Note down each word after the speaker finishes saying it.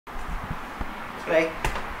G'day.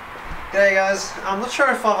 G'day guys. I'm not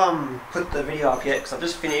sure if I've put the video up yet because I've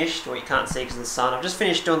just finished, or you can't see because of the sun, I've just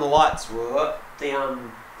finished doing the lights, the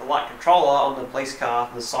light controller on the police car,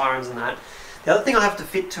 the sirens and that. The other thing I have to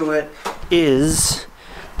fit to it is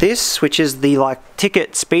this, which is the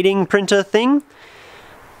ticket speeding printer thing.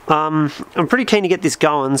 I'm pretty keen to get this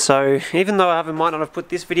going, so even though I might not have put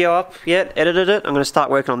this video up yet, edited it, I'm going to start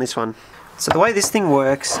working on this one. So the way this thing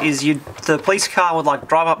works is the police car would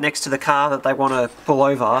drive up next to the car that they want to pull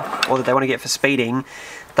over, or that they want to get for speeding.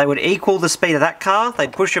 They would equal the speed of that car,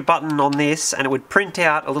 they'd push a button on this and it would print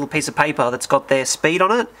out a little piece of paper that's got their speed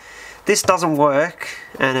on it. This doesn't work,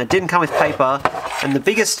 and it didn't come with paper, and the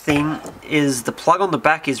biggest thing is the plug on the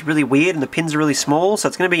back is really weird and the pins are really small, so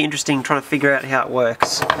it's going to be interesting trying to figure out how it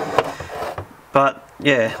works. But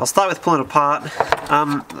yeah, I'll start with pulling it apart.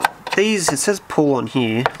 It says pull on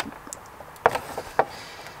here.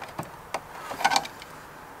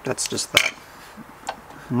 That's just that.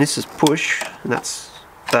 And this is push, and that's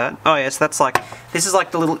that. Oh yes, that's this is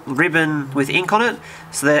the little ribbon with ink on it,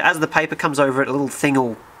 so that as the paper comes over it, a little thing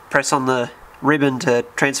will press on the ribbon to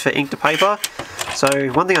transfer ink to paper. So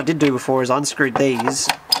one thing I did do before is I unscrewed these,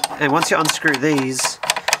 and once you unscrew these,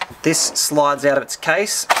 this slides out of its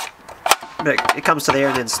case, but it comes to there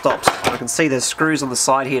and then stops. I can see there's screws on the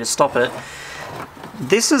side here to stop it.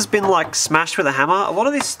 This has been smashed with a hammer. A lot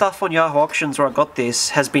of this stuff on Yahoo auctions where I got this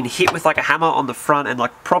has been hit with a hammer on the front and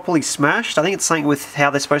properly smashed. I think it's something with how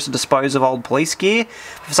they're supposed to dispose of old police gear.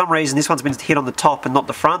 For some reason this one's been hit on the top and not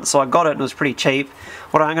the front, so I got it and it was pretty cheap.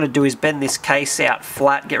 What I'm going to do is bend this case out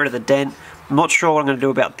flat, get rid of the dent. I'm not sure what I'm going to do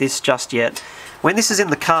about this just yet. When this is in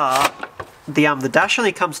the car, the dash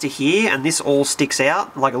only comes to here and this all sticks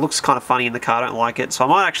out. It looks kind of funny in the car, I don't like it, so I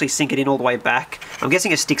might actually sink it in all the way back. I'm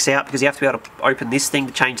guessing it sticks out because you have to be able to open this thing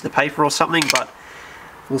to change the paper or something, but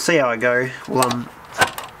we'll see how I go.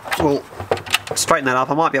 We'll straighten that up.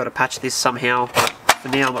 I might be able to patch this somehow, but for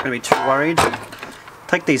now I'm not going to be too worried.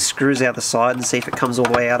 Take these screws out the side and see if it comes all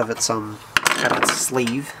the way out of its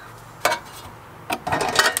sleeve.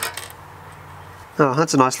 Oh,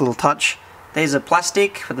 that's a nice little touch. These are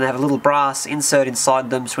plastic, but they have a little brass insert inside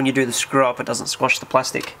them, so when you do the screw up it doesn't squash the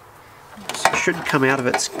plastic. So it should come out of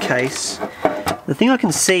its case. The thing I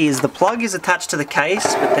can see is the plug is attached to the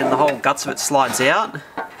case, but then the whole guts of it slides out.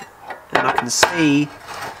 And I can see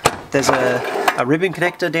there's a ribbon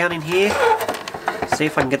connector down in here. See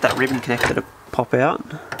if I can get that ribbon connector to pop out.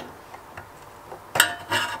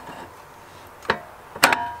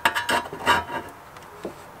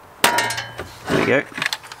 There we go.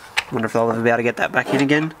 Wonder if I'll ever be able to get that back in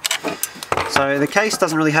again. So the case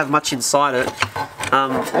doesn't really have much inside it.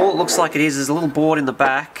 All it looks like it is a little board in the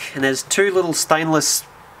back, and there's two little stainless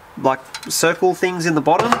circle things in the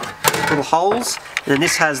bottom, little holes, and then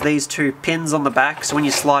this has these two pins on the back, so when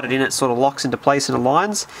you slide it in it sort of locks into place and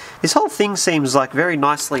aligns. This whole thing seems very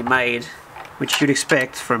nicely made, which you'd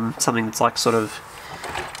expect from something that's sort of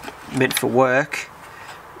meant for work.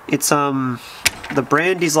 It's the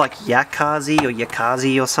brand is Yakazi or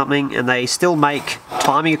Yakazi or something, and they still make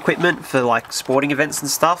timing equipment for sporting events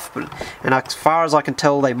and stuff, and as far as I can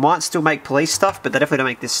tell they might still make police stuff, but they definitely don't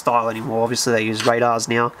make this style anymore. Obviously they use radars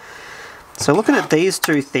now. So looking at these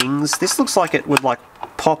two things, this looks like it would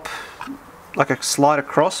pop a slide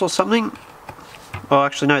across or something. Oh,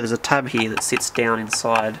 actually no, there's a tab here that sits down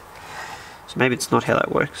inside, so maybe it's not how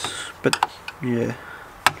that works, but yeah.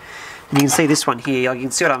 And you can see this one here, you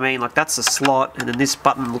can see what I mean, that's a slot, and then this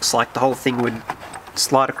button looks like the whole thing would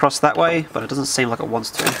slide across that way, but it doesn't seem like it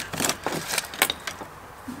wants to.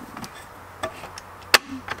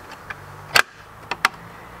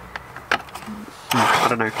 I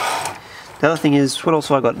don't know. The other thing is, what else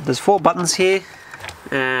have I got? There's 4 buttons here,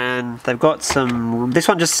 and they've got some, this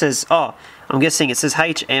one just says, oh, I'm guessing it says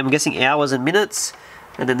HM, I'm guessing hours and minutes,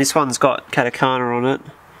 and then this one's got katakana on it.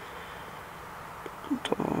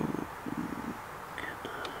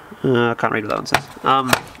 I can't read what that one says.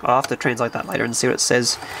 I'll have to translate that later and see what it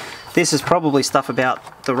says. This is probably stuff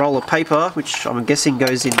about the roll of paper, which I'm guessing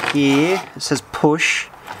goes in here. It says push,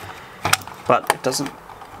 but it doesn't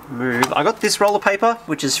move. I got this roll of paper,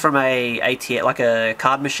 which is from a ATM, a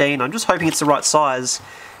card machine. I'm just hoping it's the right size.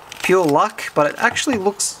 Pure luck, but it actually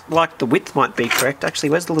looks like the width might be correct.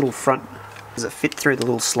 Actually, where's the little front? Does it fit through the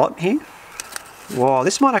little slot here? Wow,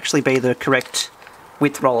 this might actually be the correct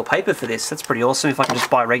width roll of paper for this. That's pretty awesome if I can just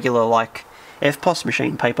buy regular FPOS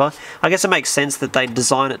machine paper. I guess it makes sense that they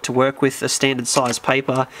design it to work with a standard size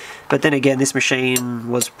paper, but then again this machine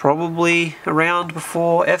was probably around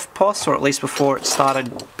before FPOS, or at least before it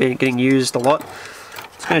started getting used a lot. I'm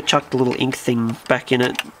just going to chuck the little ink thing back in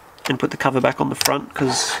it and put the cover back on the front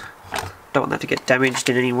because I don't want that to get damaged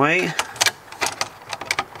in any way.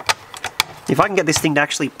 If I can get this thing to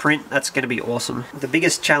actually print, that's going to be awesome. The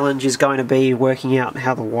biggest challenge is going to be working out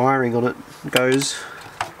how the wiring on it goes.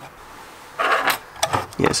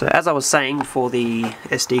 Yeah, so as I was saying before the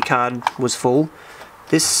SD card was full,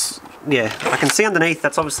 this, yeah, I can see underneath,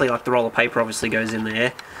 that's obviously like the roll of paper obviously goes in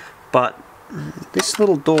there, but this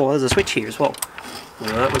little door, there's a switch here as well.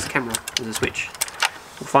 That was the camera, there's a switch.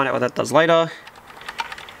 We'll find out what that does later.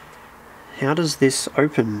 How does this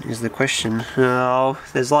open is the question. Oh,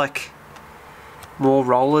 there's like more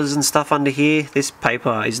rollers and stuff under here. This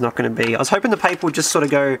paper is not going to be... I was hoping the paper would just sort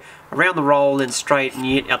of go around the roll and straight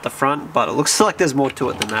and out the front, but it looks like there's more to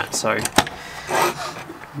it than that, so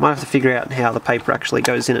might have to figure out how the paper actually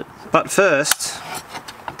goes in it. But first,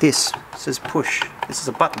 this says push. This is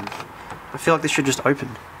a button. I feel like this should just open.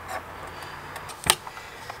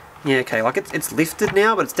 Yeah, okay, like it's lifted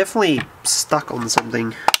now, but it's definitely stuck on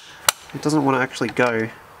something. It doesn't want to actually go.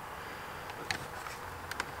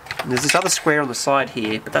 And there's this other square on the side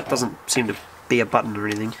here, but that doesn't seem to be a button or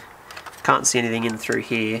anything. Can't see anything in through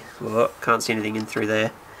here. Oh, can't see anything in through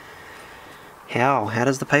there. How? How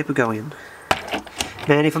does the paper go in?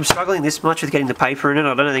 Man, if I'm struggling this much with getting the paper in it,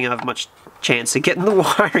 I don't think I have much chance of getting the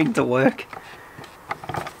wiring to work.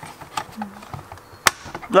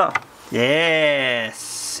 Oh,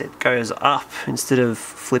 yes! It goes up instead of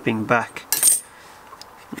flipping back.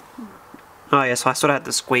 Oh yes, I sort of had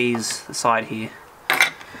to squeeze the side here.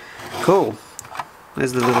 Cool.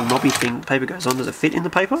 There's the little knobby thing the paper goes on. Does it fit in the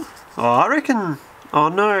paper? Oh, I reckon... Oh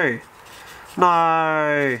no!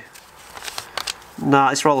 No! Nah,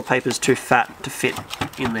 this roll of paper is too fat to fit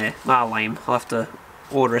in there. Ah, lame. I'll have to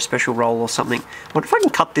order a special roll or something. I wonder if I can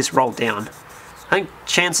cut this roll down. I think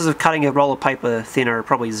chances of cutting a roll of paper thinner are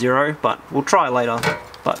probably 0, but we'll try later.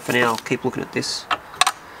 But for now, keep looking at this.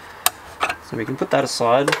 So we can put that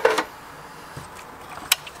aside.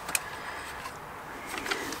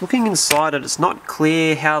 Looking inside it, it's not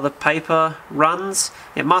clear how the paper runs.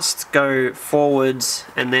 It must go forwards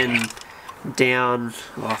and then down,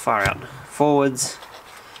 oh, far out. Forwards,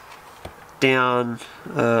 down,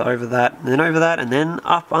 over that, and then over that, and then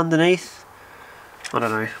up underneath. I don't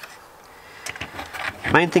know.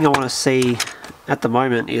 Main thing I want to see at the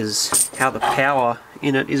moment is how the power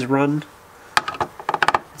in it is run.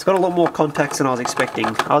 It's got a lot more contacts than I was expecting.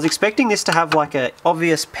 I was expecting this to have like a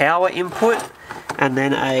obvious power input, and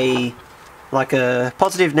then a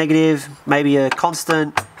positive, negative, maybe a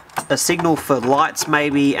constant, a signal for lights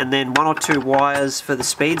maybe, and then 1 or 2 wires for the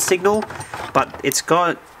speed signal. But it's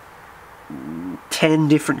got 10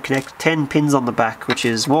 pins on the back, which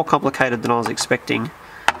is more complicated than I was expecting.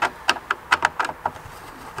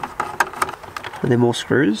 And then more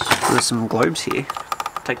screws. There's some globes here.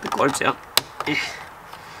 Take the globes out.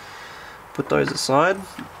 Put those aside.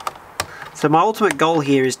 So my ultimate goal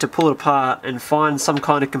here is to pull it apart and find some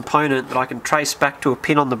kind of component that I can trace back to a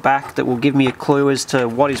pin on the back that will give me a clue as to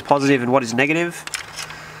what is positive and what is negative.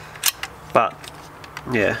 But,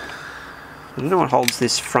 yeah. I don't know what holds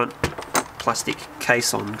this front plastic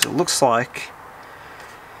case on, because it looks like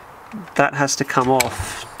that has to come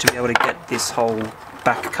off to be able to get this whole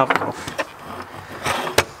back cover off.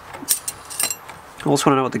 I also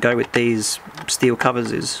want to know what to go with these steel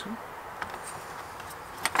covers is.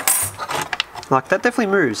 Like, that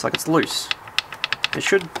definitely moves, like it's loose.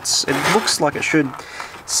 It looks like it should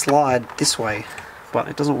slide this way, but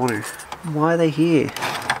it doesn't want to. Why are they here?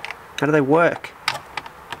 How do they work?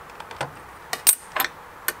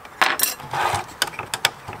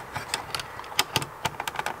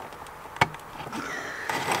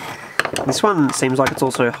 This one seems like it's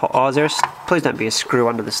also hot. Oh, is there please don't be a screw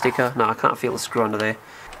under the sticker. No, I can't feel a screw under there.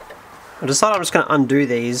 I decided I'm just going to undo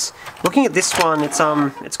these. Looking at this one, it's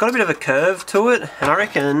got a bit of a curve to it, and I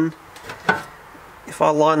reckon if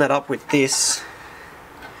I line that up with this,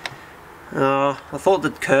 I thought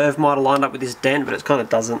the curve might have lined up with this dent, but it kind of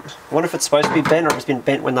doesn't. I wonder if it's supposed to be bent, or if it's been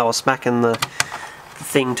bent when they were smacking the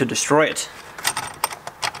thing to destroy it.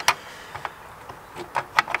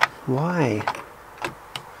 Why?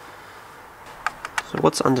 So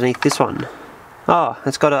what's underneath this one? Oh,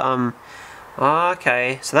 it's got a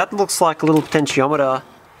okay, so that looks like a little potentiometer,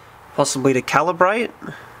 possibly to calibrate it,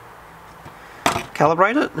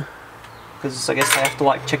 because I guess they have to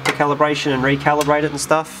like check the calibration and recalibrate it and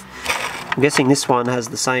stuff. I'm guessing this one has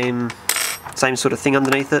the same sort of thing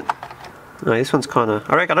underneath it. No, this one's kind of,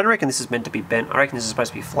 I don't reckon this is meant to be bent. I reckon this is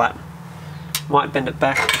supposed to be flat. Might bend it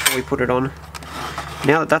back before we put it on.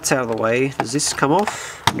 Now that that's out of the way, does this come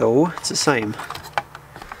off? No, it's the same.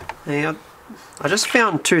 Now, I just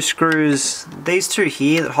found 2 screws, these 2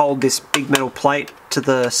 here that hold this big metal plate to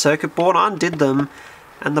the circuit board. I undid them,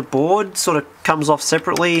 and the board sort of comes off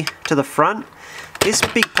separately to the front. This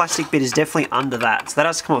big plastic bit is definitely under that, so that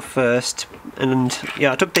has to come off first. And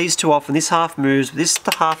yeah, I took these two off and this half moves, but this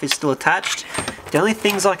half is still attached. The only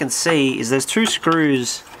things I can see is there's two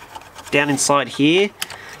screws down inside here.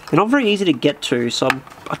 They're not very easy to get to, so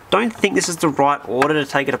I don't think this is the right order to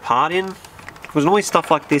take it apart in. Because normally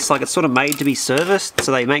stuff like this, like it's sort of made to be serviced,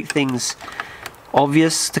 so they make things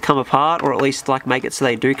obvious to come apart, or at least like make it so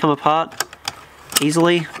they do come apart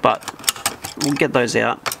easily, but we'll get those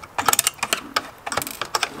out.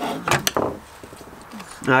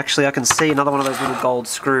 Actually, I can see another one of those little gold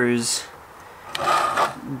screws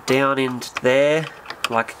down into there,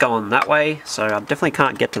 like going that way, so I definitely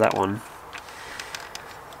can't get to that one.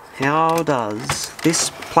 How does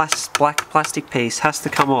this black plastic piece has to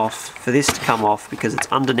come off for this to come off, because it's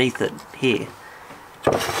underneath it here.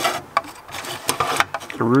 I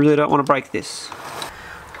really don't want to break this.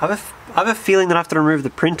 I have a feeling that I have to remove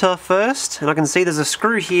the printer first, and I can see there's a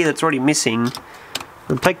screw here that's already missing.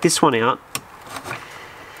 I'll take this one out.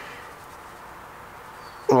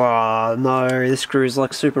 Oh no, this screw is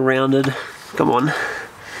like super rounded. Come on.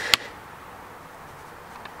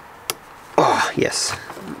 Oh, yes.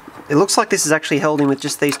 It looks like this is actually held in with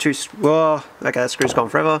just these two. Whoa, okay, that screw's gone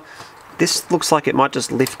forever. This looks like it might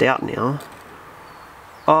just lift out now.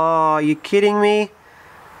 Oh, are you kidding me?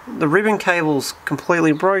 The ribbon cable's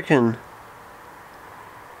completely broken.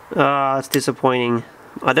 Ah, that's disappointing.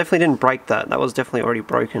 I definitely didn't break that. That was definitely already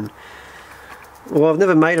broken. Well, I've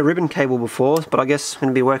never made a ribbon cable before, but I guess I'm going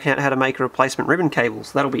to be working out how to make a replacement ribbon cable,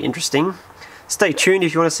 so that'll be interesting. Stay tuned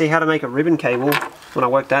if you want to see how to make a ribbon cable when I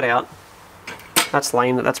work that out. That's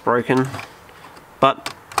lame that that's broken,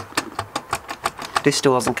 but this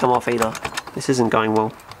still doesn't come off either. This isn't going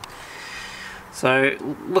well. So,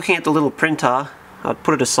 looking at the little printer, I'd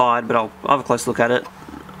put it aside, but I'll have a close look at it.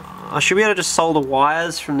 I should be able to just solder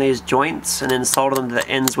wires from these joints and then solder them to the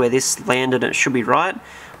ends where this landed, and it should be right.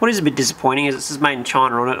 What is a bit disappointing is it says made in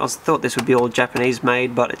China on it. I thought this would be all Japanese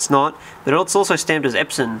made, but it's not. But it's also stamped as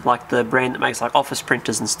Epson, like the brand that makes like office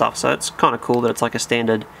printers and stuff. So it's kind of cool that it's like a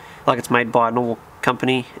standard, like it's made by a normal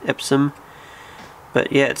company, Epson.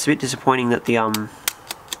 But yeah, it's a bit disappointing that the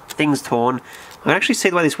thing's torn. I can actually see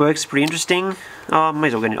the way this works. It's pretty interesting. I may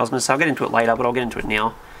as well get into it. I was going to say I'll get into it later, but I'll get into it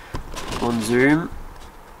now on Zoom.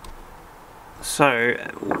 So,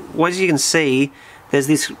 as you can see, there's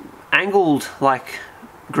this angled like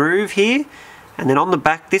groove here, and then on the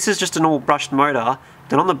back, this is just a normal brushed motor.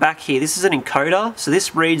 Then on the back here, this is an encoder, so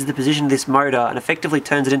this reads the position of this motor and effectively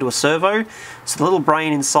turns it into a servo. So the little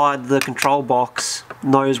brain inside the control box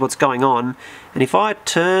knows what's going on. And if I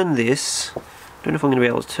turn this, I don't know if I'm going to be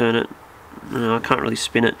able to turn it. No, I can't really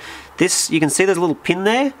spin it. This, you can see there's a little pin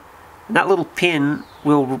there, and that little pin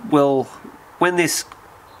will when this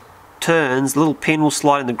turns, the little pin will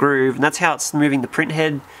slide in the groove, and that's how it's moving the print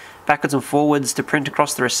head backwards and forwards to print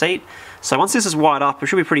across the receipt. So once this is wired up, it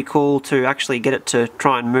should be pretty cool to actually get it to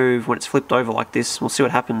try and move when it's flipped over like this. We'll see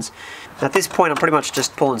what happens. At this point, I'm pretty much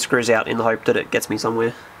just pulling screws out in the hope that it gets me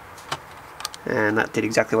somewhere. And that did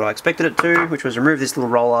exactly what I expected it to, which was remove this little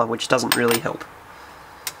roller, which doesn't really help.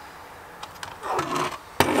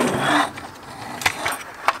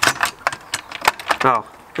 Oh.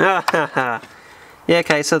 Yeah,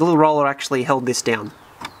 okay, so the little roller actually held this down.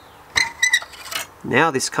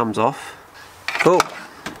 Now this comes off. Cool.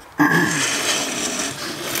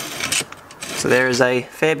 So there is a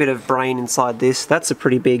fair bit of brain inside this. That's a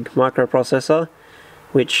pretty big microprocessor,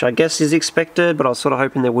 which I guess is expected, but I was sort of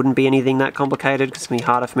hoping there wouldn't be anything that complicated because it's going to be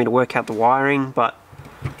harder for me to work out the wiring, but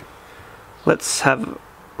let's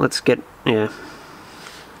get, yeah.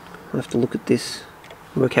 I'll have to look at this,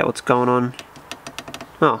 work out what's going on.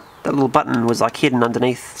 Oh, that little button was like hidden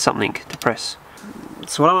underneath something to press.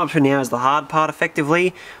 So what I'm up to now is the hard part,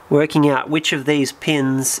 effectively, working out which of these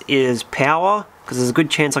pins is power, because there's a good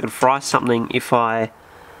chance I could fry something if I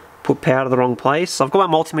put power to the wrong place. So I've got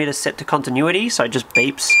my multimeter set to continuity, so it just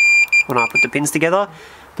beeps when I put the pins together.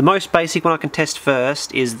 The most basic one I can test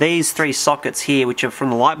first is these three sockets here, which are from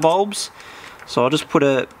the light bulbs. So I'll just put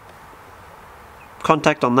a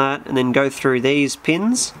contact on that and then go through these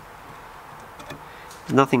pins.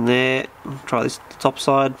 There's nothing there. I'll try this top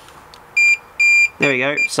side. There we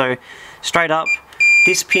go. So straight up,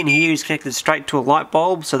 this pin here is connected straight to a light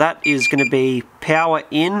bulb, so that is going to be power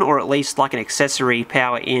in, or at least like an accessory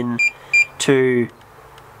power in to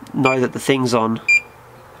know that the thing's on.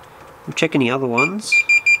 We'll check any other ones.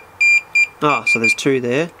 Oh, so there's two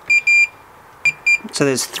there. So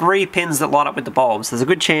there's three pins that light up with the bulbs. There's a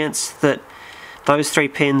good chance that those 3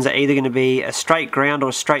 pins are either going to be a straight ground or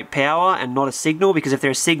a straight power and not a signal, because if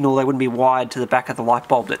they're a signal they wouldn't be wired to the back of the light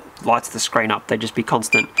bulb that lights the screen up, they'd just be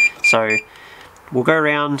constant. So we'll go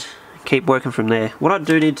around, keep working from there. What I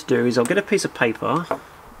do need to do is I'll get a piece of paper.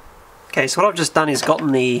 Okay, so what I've just done is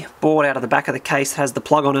gotten the board out of the back of the case that has the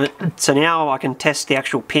plug on it. So now I can test the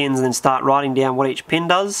actual pins and then start writing down what each pin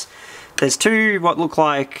does. There's 2 what look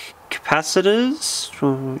like capacitors.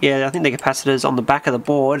 Yeah, I think they're capacitors on the back of the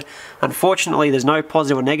board. Unfortunately, there's no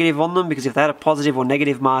positive or negative on them, because if they had a positive or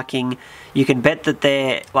negative marking, you can bet that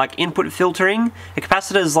they're like input filtering. A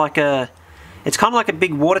capacitor is like it's kind of like a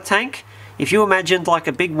big water tank. If you imagined like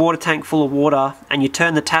a big water tank full of water and you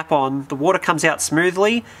turn the tap on, the water comes out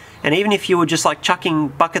smoothly, and even if you were just like chucking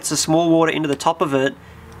buckets of small water into the top of it,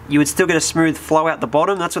 you would still get a smooth flow out the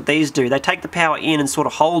bottom. That's what these do. They take the power in and sort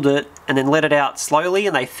of hold it and then let it out slowly,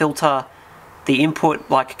 and they filter the input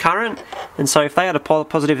like current. And so if they had a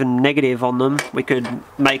positive and negative on them, we could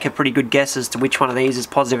make a pretty good guess as to which one of these is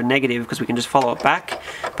positive and negative, because we can just follow it back.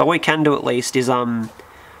 But what we can do at least is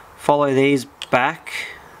follow these back.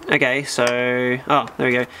 Okay, so oh, there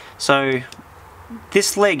we go. So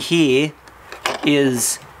this leg here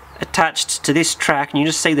is attached to this track, and you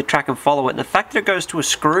just see the track and follow it, and the fact that it goes to a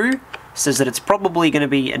screw says that it's probably going to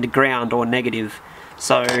be a ground or negative.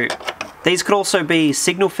 So these could also be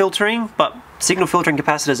signal filtering, but signal filtering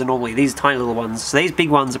capacitors are normally these tiny little ones, so these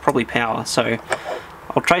big ones are probably power. So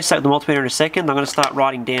I'll trace that with the multimeter in a second. I'm going to start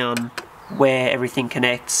writing down where everything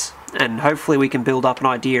connects, and hopefully we can build up an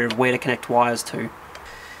idea of where to connect wires to.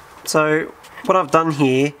 So what I've done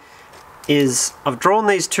here is I've drawn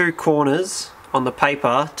these 2 corners on the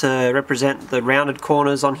paper to represent the rounded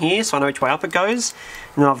corners on here, so I know which way up it goes.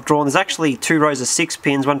 And then I've drawn, there's actually 2 rows of 6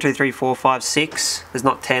 pins, 1, 2, 3, 4, 5, 6. There's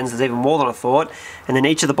not 10s, there's even more than I thought. And then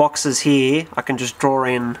each of the boxes here, I can just draw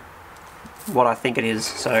in what I think it is.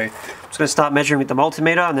 So I'm just going to start measuring with the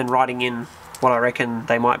multimeter and then writing in what I reckon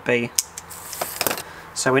they might be.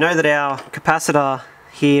 So we know that our capacitor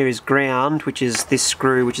here is ground, which is this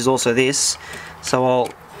screw, which is also this. So I'll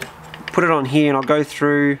put it on here and I'll go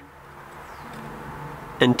through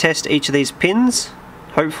and test each of these pins.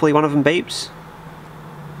 Hopefully one of them beeps.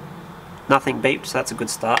 Nothing beeps, so that's a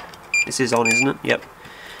good start. This is on, isn't it? Yep.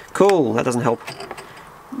 Cool, that doesn't help.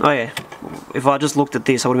 Oh yeah, if I just looked at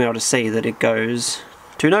this I would have been able to see that it goes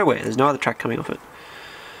to nowhere. There's no other track coming off it.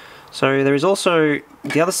 So there is also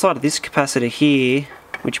the other side of this capacitor here,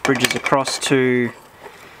 which bridges across to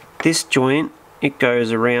this joint. It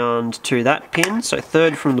goes around to that pin, so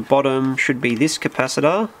 3rd from the bottom should be this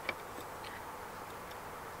capacitor.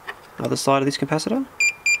 Other side of this capacitor?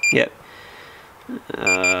 Yep.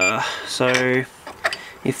 So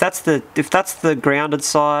if that's the grounded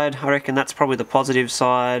side, I reckon that's probably the positive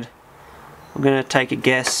side. I'm going to take a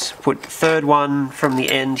guess, put 3rd one from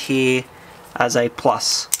the end here as a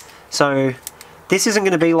plus. So this isn't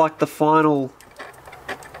going to be like the final,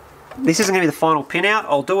 this isn't going to be the final pin out.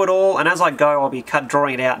 I'll do it all, and as I go I'll be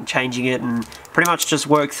drawing it out and changing it, and pretty much just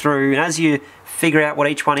work through, and as you figure out what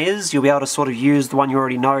each one is, you'll be able to sort of use the one you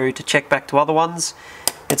already know to check back to other ones.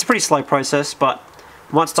 It's a pretty slow process, but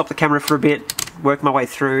I might stop the camera for a bit, work my way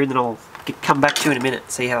through, and then I'll come back to you in a minute,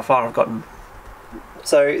 see how far I've gotten.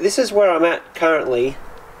 So this is where I'm at currently.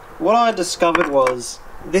 What I discovered was,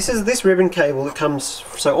 this is this ribbon cable that comes,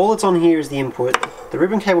 so all that's on here is the input. The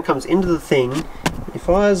ribbon cable comes into the thing. If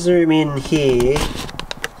I zoom in here,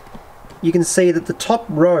 you can see that the top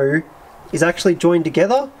row is actually joined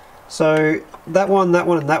together. So that one,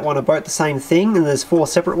 and that one are both the same thing, and there's 4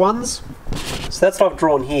 separate ones. So that's what I've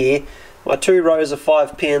drawn here. My 2 rows of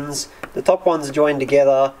 5 pins. The top ones are joined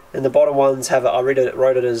together, and the bottom ones have, I wrote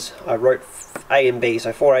A and B,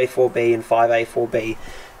 so 4A, 4B, and 5A, 4B.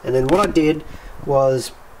 And then what I did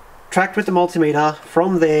was tracked with the multimeter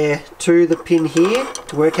from there to the pin here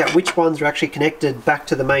to work out which ones are actually connected back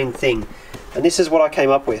to the main thing. And this is what I came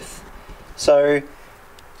up with. So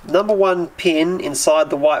number 1 pin inside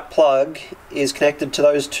the white plug is connected to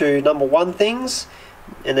those 2 number 1 things,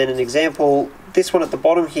 and then an example, this one at the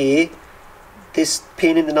bottom here, this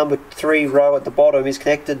pin in the number 3 row at the bottom is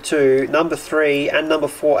connected to number 3 and number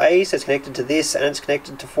 4A, so it's connected to this and it's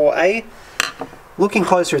connected to 4A. Looking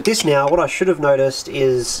closer at this now, what I should have noticed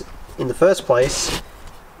is, in the first place,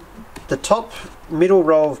 the top middle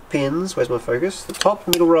row of pins, where's my focus? The top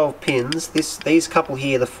middle row of pins, these couple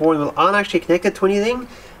here, the 4 in the middle, aren't actually connected to anything,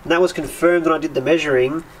 and that was confirmed when I did the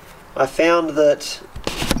measuring. I found that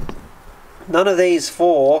none of these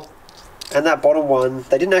 4 and that bottom one,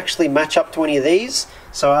 they didn't actually match up to any of these,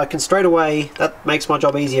 so I can straight away, that makes my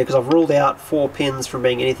job easier because I've ruled out 4 pins from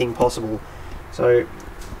being anything possible. So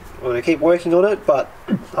I'm going to keep working on it, but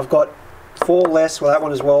I've got 4 less, well that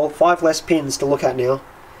one as well, 5 less pins to look at now.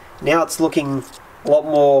 Now it's looking a lot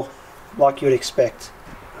more like you'd expect.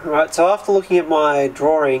 Alright, so after looking at my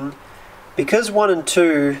drawing, because 1 and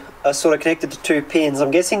 2 are sort of connected to 2 pins,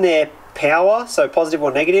 I'm guessing they're power, so positive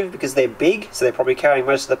or negative, because they're big, so they're probably carrying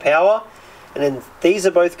most of the power. And then these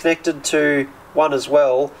are both connected to 1 as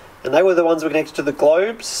well, and they were the ones that were connected to the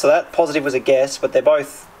globes, so that positive was a guess, but they're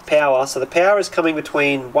both power, so the power is coming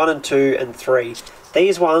between 1 and 2 and 3.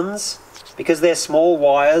 These ones, because they're small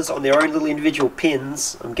wires on their own little individual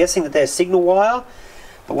pins, I'm guessing that they're signal wire,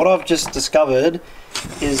 but what I've just discovered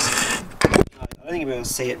is, I don't think you'll be able to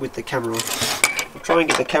see it with the camera. I'll try and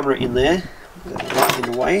get the camera in there, right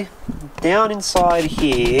in the way. Down inside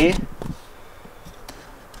here,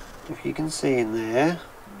 if you can see in there,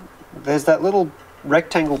 there's that little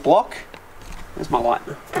rectangle block. There's my light.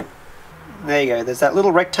 There you go, there's that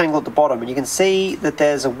little rectangle at the bottom, and you can see that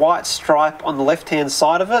there's a white stripe on the left hand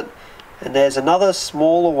side of it, and there's another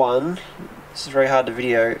smaller one. This is very hard to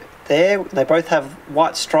video. There, they both have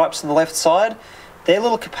white stripes on the left side. They're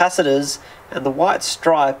little capacitors, and the white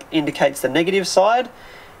stripe indicates the negative side,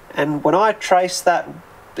 and when I trace that,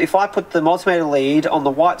 if I put the multimeter lead on the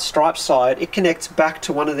white stripe side, it connects back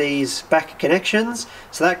to one of these back connections,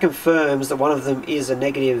 so that confirms that one of them is a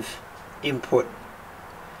negative input.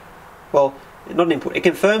 Well, not an input, it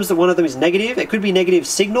confirms that one of them is negative. It could be negative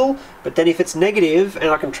signal, but then if it's negative and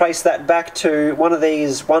I can trace that back to one of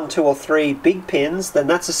these 1, 2 or 3 big pins, then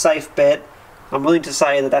that's a safe bet. I'm willing to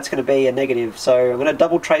say that that's going to be a negative, so I'm going to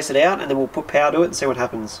double trace it out and then we'll put power to it and see what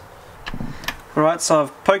happens. Alright, so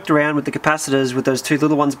I've poked around with the capacitors with those 2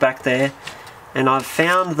 little ones back there, and I've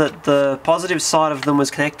found that the positive side of them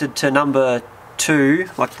was connected to number 2,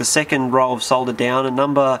 like the second row of solder down, and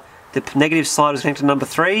the negative side was connected to number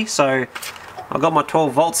 3, so I've got my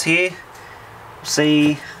 12 volts here.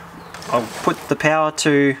 See, I'll put the power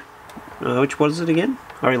to, what is it again?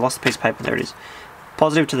 I already lost the piece of paper, there it is.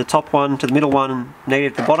 Positive to the top one, to the middle one, and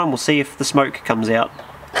negative to the bottom. We'll see if the smoke comes out.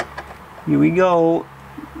 Here we go.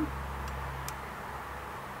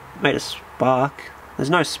 Made a spark. There's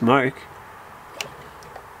no smoke.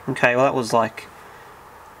 Okay, well that was like,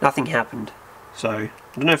 nothing happened. So, I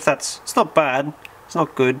don't know if it's not bad, it's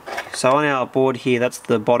not good. So on our board here, that's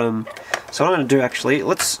the bottom. So what I'm going to do actually,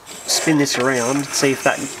 let's spin this around and see if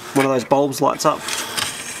that one of those bulbs lights up.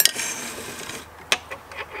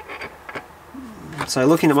 So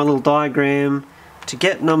looking at my little diagram, to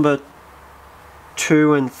get number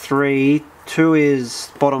 2 and 3, 2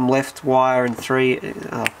 is bottom left wire and 3...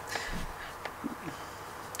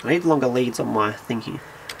 I need longer leads on my thing here.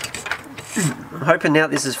 I'm hoping now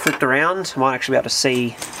this is flipped around, I might actually be able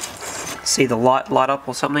to see the light up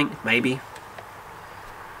or something, maybe.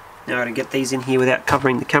 Now I'm going to get these in here without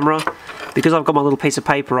covering the camera. Because I've got my little piece of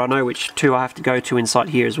paper, I know which 2 I have to go to inside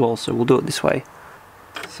here as well, so we'll do it this way.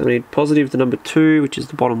 So we need positive to number 2, which is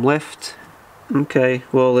the bottom left. Okay,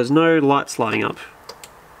 well there's no lights lighting up.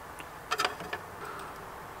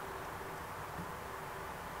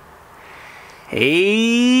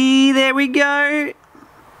 Hey, there we go!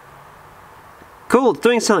 Cool, it's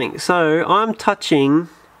doing something. So I'm touching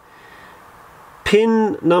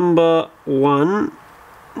pin number 1.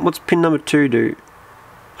 What's pin number 2 do?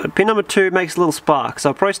 Pin number 2 makes a little spark,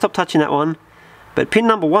 so I'll probably stop touching that one. But pin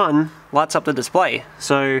number 1 lights up the display.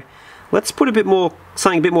 So let's put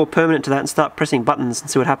something a bit more permanent to that and start pressing buttons and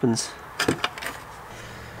see what happens.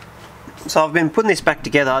 So I've been putting this back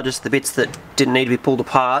together, just the bits that didn't need to be pulled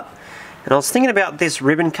apart. And I was thinking about this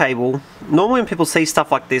ribbon cable. Normally when people see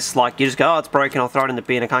stuff like this, like you just go, oh it's broken, I'll throw it in the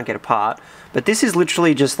bin, I can't get it apart. But this is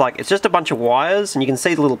literally just like, it's just a bunch of wires, and you can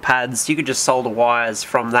see the little pads. You could just solder wires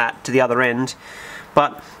from that to the other end.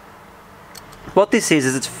 But what this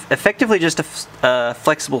is it's effectively just a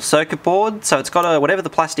flexible circuit board. So it's got whatever the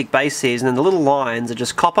plastic base is, and then the little lines are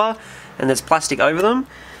just copper, and there's plastic over them.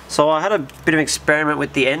 So I had a bit of an experiment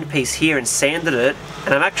with the end piece here and sanded it,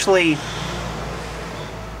 and I'm actually...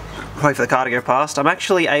 wait for the car to go past. I'm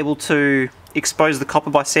actually able to expose the copper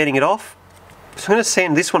by sanding it off. So I'm going to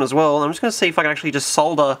sand this one as well. I'm just going to see if I can actually just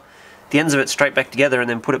solder the ends of it straight back together and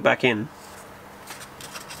then put it back in.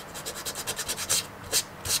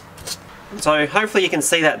 So hopefully you can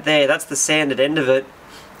see that there. That's the sanded end of it.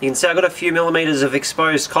 You can see I've got a few millimeters of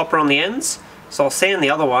exposed copper on the ends. So I'll sand the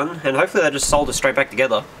other one and hopefully they'll just solder straight back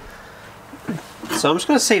together. So I'm just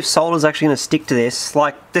going to see if solder's actually going to stick to this.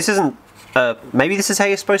 Like, this isn't... maybe this is how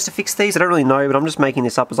you're supposed to fix these, I don't really know, but I'm just making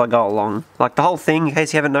this up as I go along. Like the whole thing, in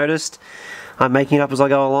case you haven't noticed, I'm making it up as I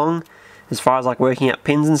go along, as far as like working out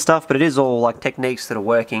pins and stuff, but it is all like techniques that are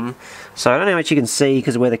working. So I don't know how much you can see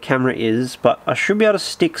because of where the camera is, but I should be able to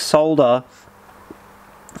stick solder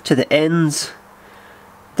to the ends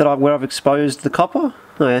where I've exposed the copper.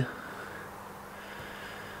 Oh yeah.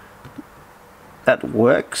 That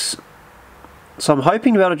works. So I'm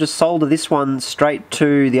hoping to be able to just solder this one straight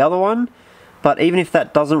to the other one, but even if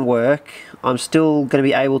that doesn't work, I'm still going to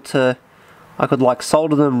be able to, I could like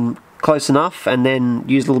solder them close enough and then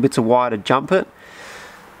use little bits of wire to jump it.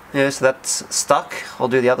 Yeah, so that's stuck. I'll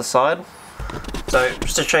do the other side. So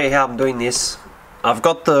just to show you how I'm doing this, I've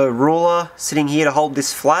got the ruler sitting here to hold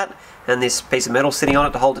this flat and this piece of metal sitting on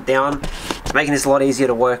it to hold it down. It's making this a lot easier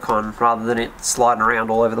to work on rather than it sliding around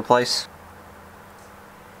all over the place.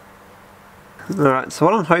 Alright, so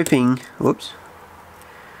what I'm hoping, whoops,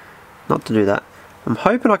 not to do that. I'm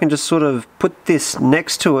hoping I can just sort of put this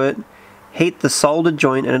next to it, heat the solder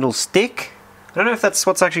joint and it'll stick. I don't know if that's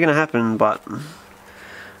what's actually going to happen, but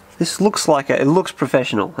this looks like it looks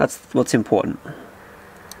professional. That's what's important.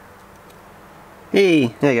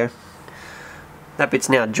 Hey, there you go. That bit's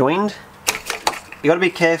now joined. You got to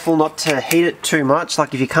be careful not to heat it too much.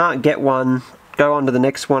 Like if you can't get one, go on to the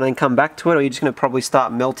next one and come back to it, or you're just going to probably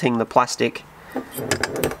start melting the plastic.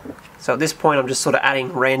 So at this point I'm just sort of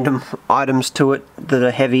adding random items to it that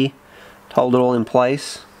are heavy to hold it all in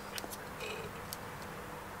place.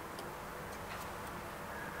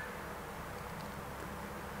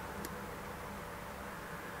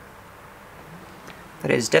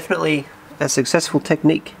 That is definitely a successful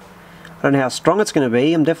technique. I don't know how strong it's going to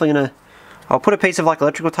be. I'm definitely going to, I'll put a piece of like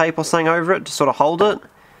electrical tape or something over it to sort of hold it.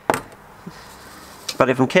 But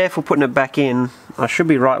if I'm careful putting it back in, I should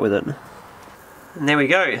be right with it. And there we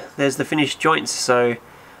go, there's the finished joints. So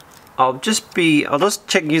I'll just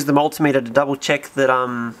check, use the multimeter to double check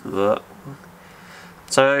that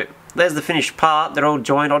so there's the finished part, they're all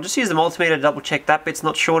joined. I'll just use the multimeter to double check that bit's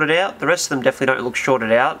not shorted out. The rest of them definitely don't look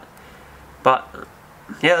shorted out. But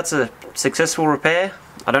yeah, that's a successful repair.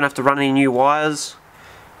 I don't have to run any new wires.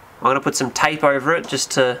 I'm going to put some tape over it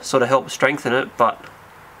just to sort of help strengthen it, but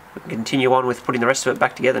we can continue on with putting the rest of it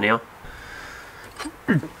back together now.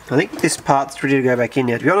 I think this part's ready to go back in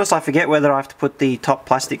now. To be honest, I forget whether I have to put the top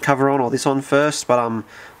plastic cover on or this on first, but I'm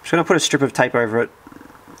just going to put a strip of tape over it.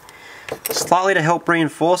 Slightly to help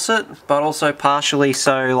reinforce it, but also partially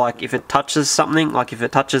so like if it touches something, like if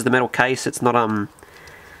it touches the metal case, it's not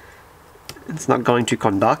going to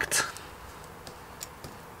conduct.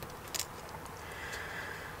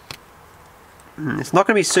 It's not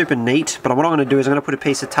going to be super neat, but what I'm going to do is I'm going to put a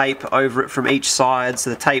piece of tape over it from each side so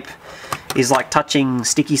the tape is like touching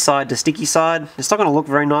sticky side to sticky side. It's not going to look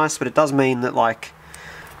very nice, but it does mean that like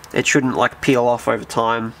it shouldn't like peel off over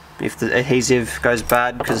time if the adhesive goes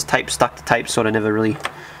bad, because tape stuck to tape sort of never really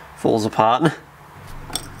falls apart.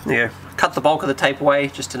 Yeah, cut the bulk of the tape away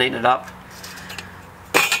just to neaten it up.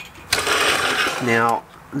 Now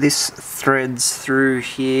this threads through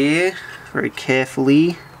here very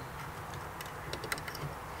carefully.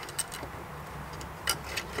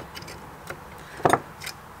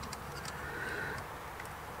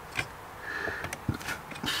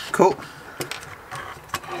 Cool.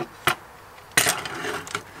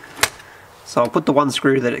 So I'll put the one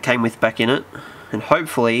screw that it came with back in it, and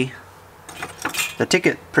hopefully the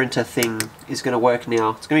ticket printer thing is going to work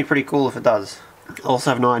now. It's going to be pretty cool if it does. I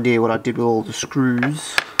also have no idea what I did with all the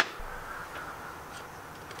screws.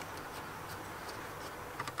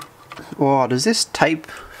 Oh, does this tape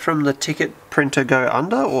from the ticket printer go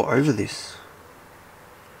under or over this?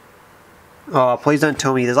 Oh, please don't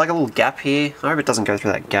tell me. There's like a little gap here. I hope it doesn't go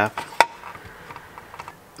through that gap.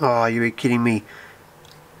 Oh, you're kidding me.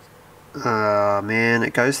 Man,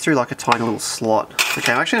 it goes through like a tiny little slot.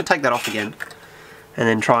 Okay, I'm actually going to take that off again and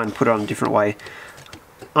then try and put it on a different way.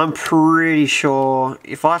 I'm pretty sure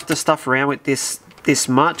if I have to stuff around with this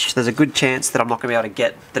much, there's a good chance that I'm not going to be able to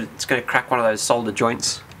get, that it's going to crack one of those solder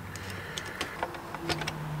joints.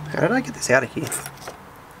 How did I get this out of here?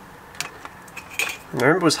 I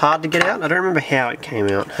remember it was hard to get out. I don't remember how it came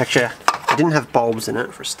out. Actually, I didn't have bulbs in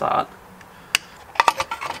it for a start.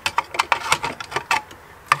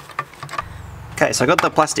 Okay, so I got the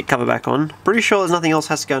plastic cover back on. Pretty sure there's nothing else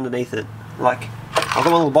has to go underneath it. Like, I've got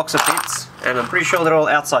my little box of bits, and I'm pretty sure they're all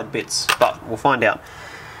outside bits, but we'll find out.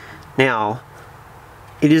 Now,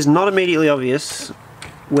 it is not immediately obvious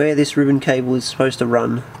where this ribbon cable is supposed to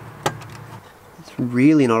run. It's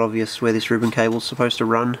really not obvious where this ribbon cable is supposed to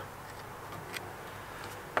run.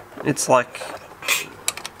 It's like,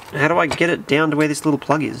 how do I get it down to where this little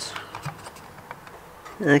plug is?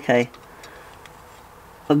 Okay,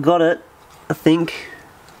 I've got it, I think.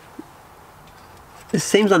 This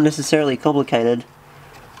seems unnecessarily complicated,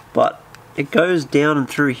 but it goes down and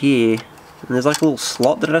through here, and there's like a little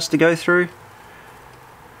slot that it has to go through,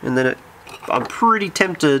 and then I'm pretty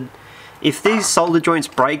tempted, if these solder joints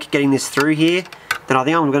break getting this through here, then I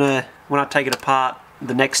think I'm gonna, when I take it apart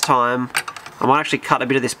the next time, I might actually cut a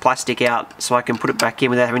bit of this plastic out so I can put it back in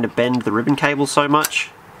without having to bend the ribbon cable so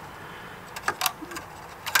much.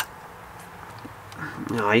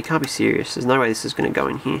 No, you can't be serious. There's no way this is going to go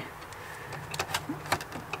in here.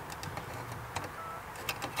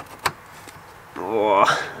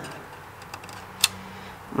 Oh.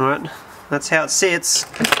 Alright, that's how it sits.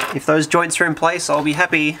 If those joints are in place, I'll be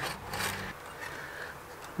happy.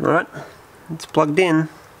 Alright, it's plugged in.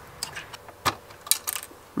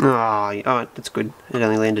 Alright, that's good. It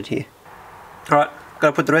only landed here. Alright, got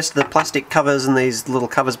to put the rest of the plastic covers and these little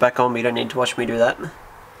covers back on, but you don't need to watch me do that.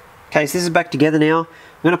 Okay, so this is back together now.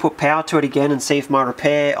 I'm going to put power to it again and see if my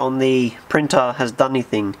repair on the printer has done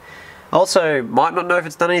anything. I also might not know if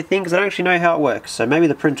it's done anything because I don't actually know how it works, so maybe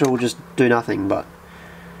the printer will just do nothing, but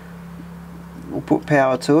we'll put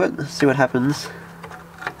power to it, see what happens.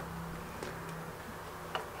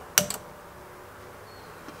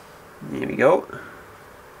 There we go.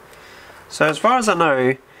 So as far as I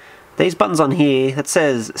know, these buttons on here, it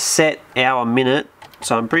says set, hour, minute,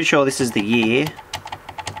 so I'm pretty sure this is the year.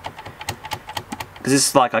 Because this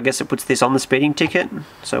is like, I guess it puts this on the speeding ticket.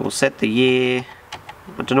 So we'll set the year.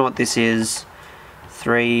 I don't know what this is.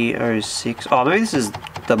 306. Oh, maybe this is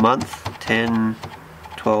the month. 10,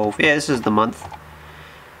 12. Yeah, this is the month.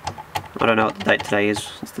 I don't know what the date today is.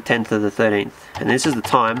 It's the 10th of the 13th. And this is the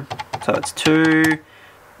time. So it's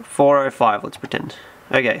 2:4:05, let's pretend.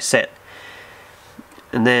 Okay, set.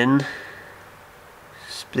 And then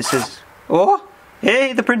this is, oh,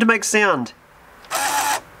 hey, the printer makes sound.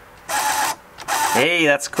 Hey,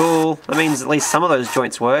 that's cool. That means at least some of those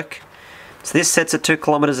joints work. So this sets at 2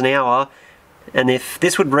 kilometers an hour, and if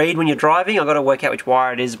this would read when you're driving, I've got to work out which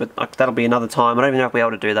wire it is, but that'll be another time. I don't even know if we'll be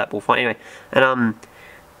able to do that, but we'll find anyway. And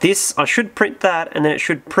this, I should print that, and then it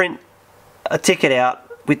should print a ticket out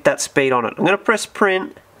with that speed on it. I'm going to press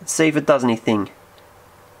print and see if it does anything.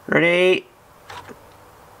 Ready?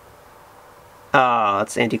 Ah,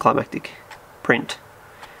 it's anticlimactic. Print.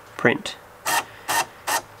 Print.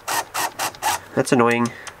 That's annoying.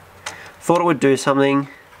 Thought it would do something.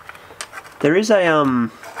 There is a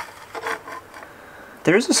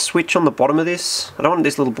switch on the bottom of this. I don't want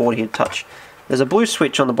this little board here to touch. There's a blue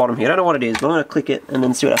switch on the bottom here. I don't know what it is, but I'm going to click it and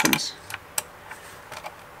then see what happens.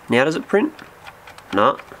 Now does it print?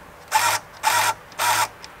 No.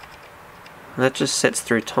 That just sets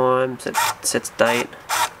through time, sets date.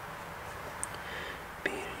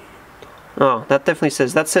 Oh, that definitely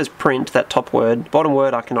says, that says print, that top word. Bottom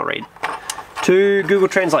word I cannot read. To Google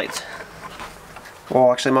Translate.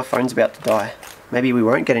 Oh, actually my phone's about to die. Maybe we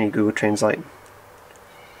won't get any Google Translate.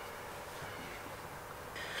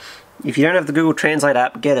 If you don't have the Google Translate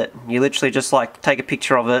app, get it. You literally just like take a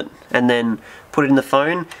picture of it and then put it in the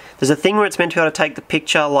phone. There's a thing where it's meant to be able to take the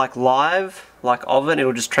picture like live, like of it,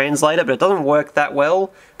 it'll just translate it, but it doesn't work that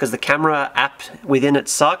well because the camera app within it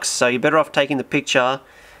sucks, so you're better off taking the picture,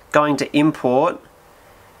 going to import,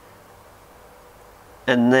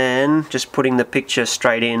 and then just putting the picture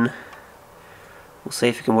straight in. We'll see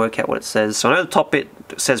if you can work out what it says. So I know the top bit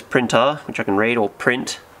says printer, which I can read, or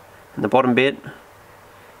print, and the bottom bit,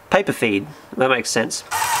 paper feed. That makes sense.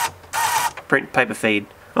 Print, paper feed.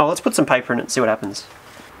 Oh, let's put some paper in it and see what happens.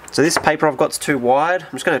 So this paper I've got's too wide.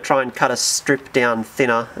 I'm just going to try and cut a strip down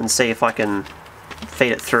thinner and see if I can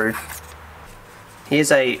feed it through.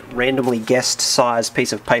 Here's a randomly guessed size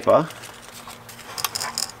piece of paper.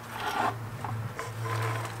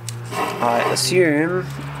 I assume,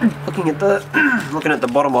 looking at the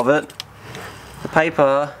bottom of it, the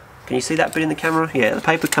paper, can you see that bit in the camera? Yeah, the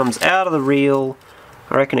paper comes out of the reel.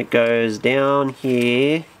 I reckon it goes down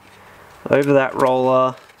here, over that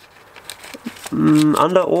roller,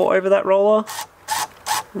 under or over that roller,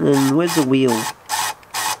 and where's the wheel?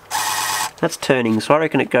 That's turning, so I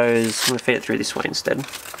reckon it goes, I'm going to feed it through this way instead.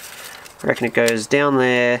 I reckon it goes down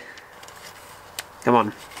there, come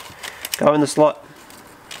on, go in the slot,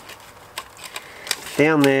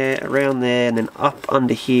 down there, around there, and then up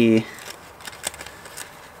under here.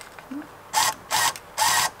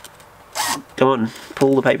 Come on,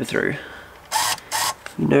 pull the paper through.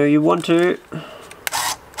 You know you want to.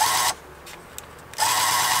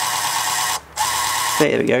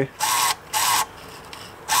 There we go.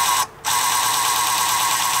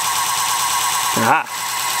 Aha!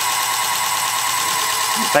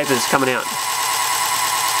 The paper's coming out.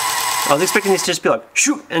 I was expecting this to just be like,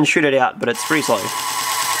 shoot, and shoot it out, but it's pretty slow.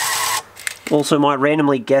 Also, my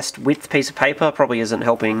randomly guessed width piece of paper probably isn't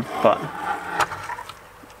helping, but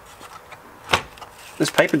this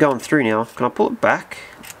paper going through now. Can I pull it back?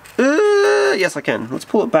 Yes, I can. Let's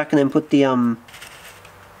pull it back and then put the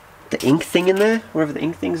ink thing in there, wherever the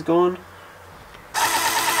ink thing's gone.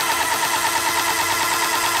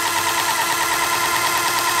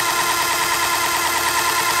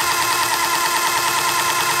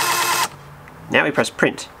 Now we press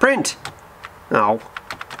print. Print! Oh.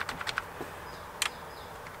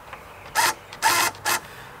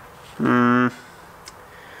 I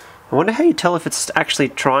wonder how you tell if it's actually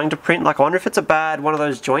trying to print. Like, I wonder if it's a bad one of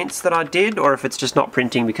those joints that I did, or if it's just not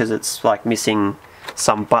printing because it's like missing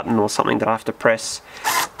some button or something that I have to press.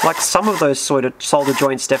 Like, some of those sort of solder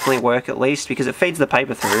joints definitely work at least because it feeds the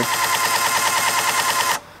paper through.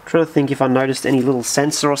 I'm trying to think if I noticed any little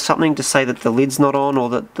sensor or something to say that the lid's not on or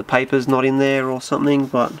that the paper's not in there or something,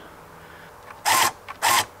 but...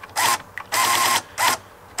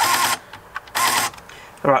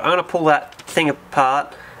 Alright, I'm going to pull that thing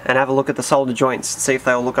apart and have a look at the solder joints and see if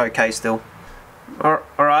they all look okay still.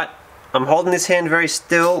 Alright, I'm holding this hand very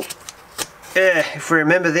still. If we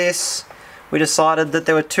remember this, we decided that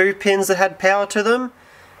there were 2 pins that had power to them,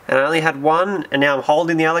 and I only had 1, and now I'm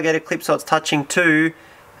holding the alligator clip so it's touching 2,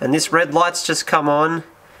 and this red light's just come on,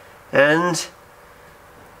 and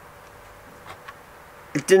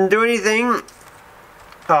it didn't do anything.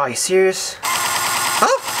 Oh, are you serious?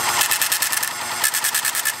 Huh?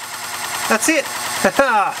 That's it!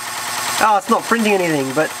 Oh, it's not printing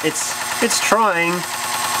anything, but it's trying.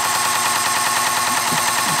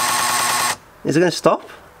 Is it going to stop?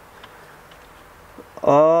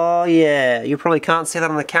 Oh yeah, you probably can't see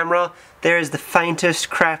that on the camera. There is the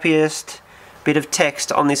faintest, crappiest bit of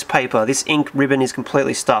text on this paper. This ink ribbon is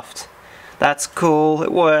completely stuffed. That's cool,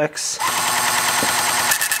 it works.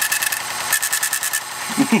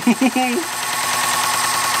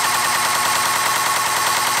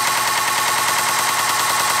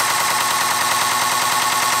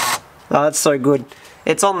 Oh, that's so good.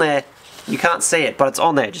 It's on there. You can't see it, but it's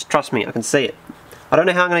on there. Just trust me, I can see it. I don't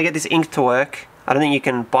know how I'm going to get this ink to work. I don't think you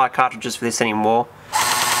can buy cartridges for this anymore.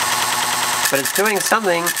 But it's doing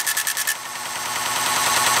something.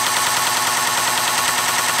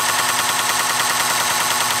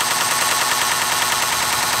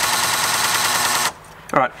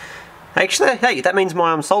 Alright. Actually, hey, that means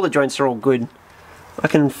my solder joints are all good. I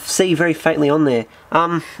can see very faintly on there.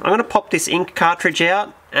 I'm going to pop this ink cartridge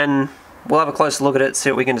out and we'll have a closer look at it,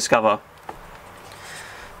 see what we can discover.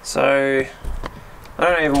 So, I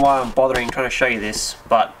don't know even why I'm bothering trying to show you this,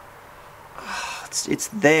 but it's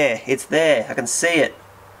there, it's there, I can see it.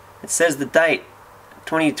 It says the date,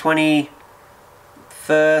 2020,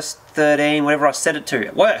 1st, 13, whatever I set it to.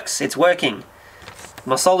 It works, it's working.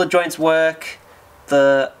 My solder joints work,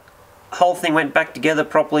 the whole thing went back together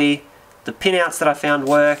properly, the pinouts that I found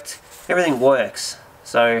worked, everything works.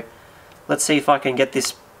 So, let's see if I can get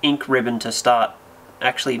this ink ribbon to start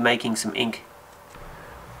actually making some ink.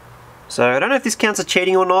 So I don't know if this counts as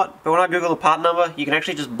cheating or not, but when I Google the part number, you can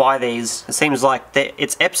actually just buy these. It seems like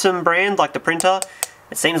it's Epson brand, like the printer.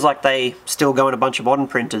 It seems like they still go in a bunch of modern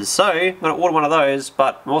printers. So I'm going to order one of those,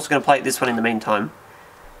 but I'm also going to plate this one in the meantime.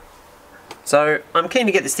 So I'm keen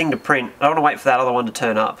to get this thing to print. I don't want to wait for that other one to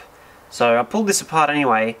turn up. So I pulled this apart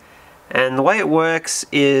anyway. And the way it works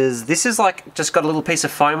is, this is like just got a little piece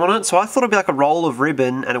of foam on it, so I thought it'd be like a roll of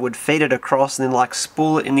ribbon and it would feed it across and then like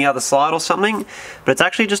spool it in the other side or something, but it's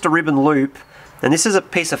actually just a ribbon loop, and this is a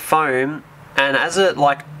piece of foam, and as it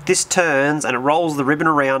like this turns and it rolls the ribbon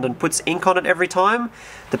around and puts ink on it every time,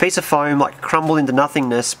 the piece of foam like crumbled into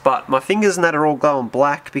nothingness, but my fingers and that are all going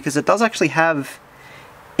black because it does actually have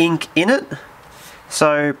ink in it.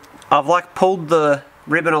 So I've like pulled the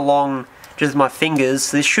ribbon along just with my fingers.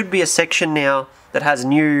 This should be a section now that has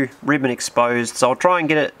new ribbon exposed, so I'll try and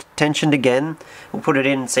get it tensioned again. We'll put it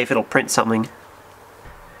in and see if it'll print something.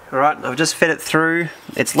 Alright, I've just fed it through.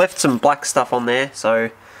 It's left some black stuff on there, so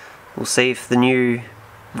we'll see if the new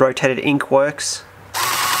rotated ink works.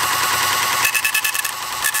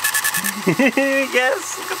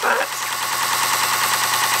 Yes, look at that!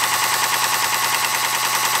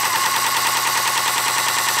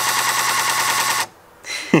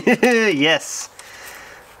 Yes.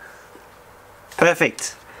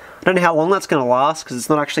 Perfect. I don't know how long that's going to last because it's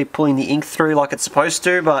not actually pulling the ink through like it's supposed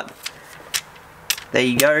to, but there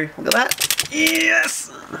you go. Look at that.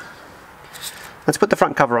 Yes! Let's put the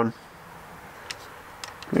front cover on.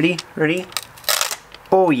 Ready? Ready?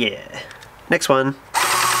 Oh yeah. Next one.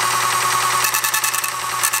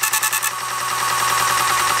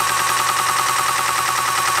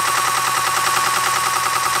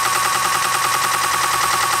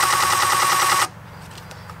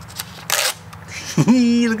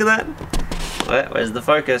 Look at that. Where's the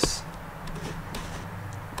focus?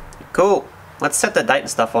 Cool. Let's set the date and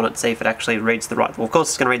stuff on it, see if it actually reads the right... Well, of course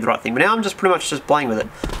it's going to read the right thing, but now I'm just pretty much just playing with it.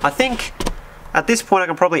 I think at this point I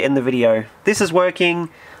can probably end the video. This is working.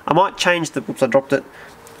 I might change the... Oops, I dropped it.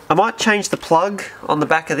 I might change the plug on the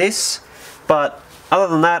back of this, but other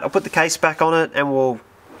than that, I'll put the case back on it and we'll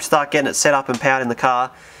start getting it set up and powered in the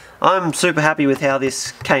car. I'm super happy with how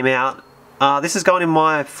this came out. This is going in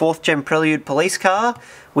my 4th gen Prelude police car,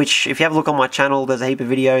 which if you have a look on my channel, there's a heap of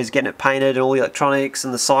videos getting it painted and all the electronics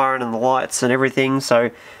and the siren and the lights and everything, so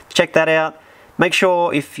check that out. Make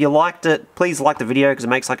sure if you liked it, please like the video because it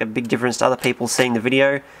makes like a big difference to other people seeing the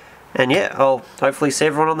video. And yeah, I'll hopefully see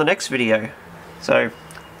everyone on the next video. So,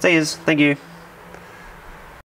 see yous. Thank you.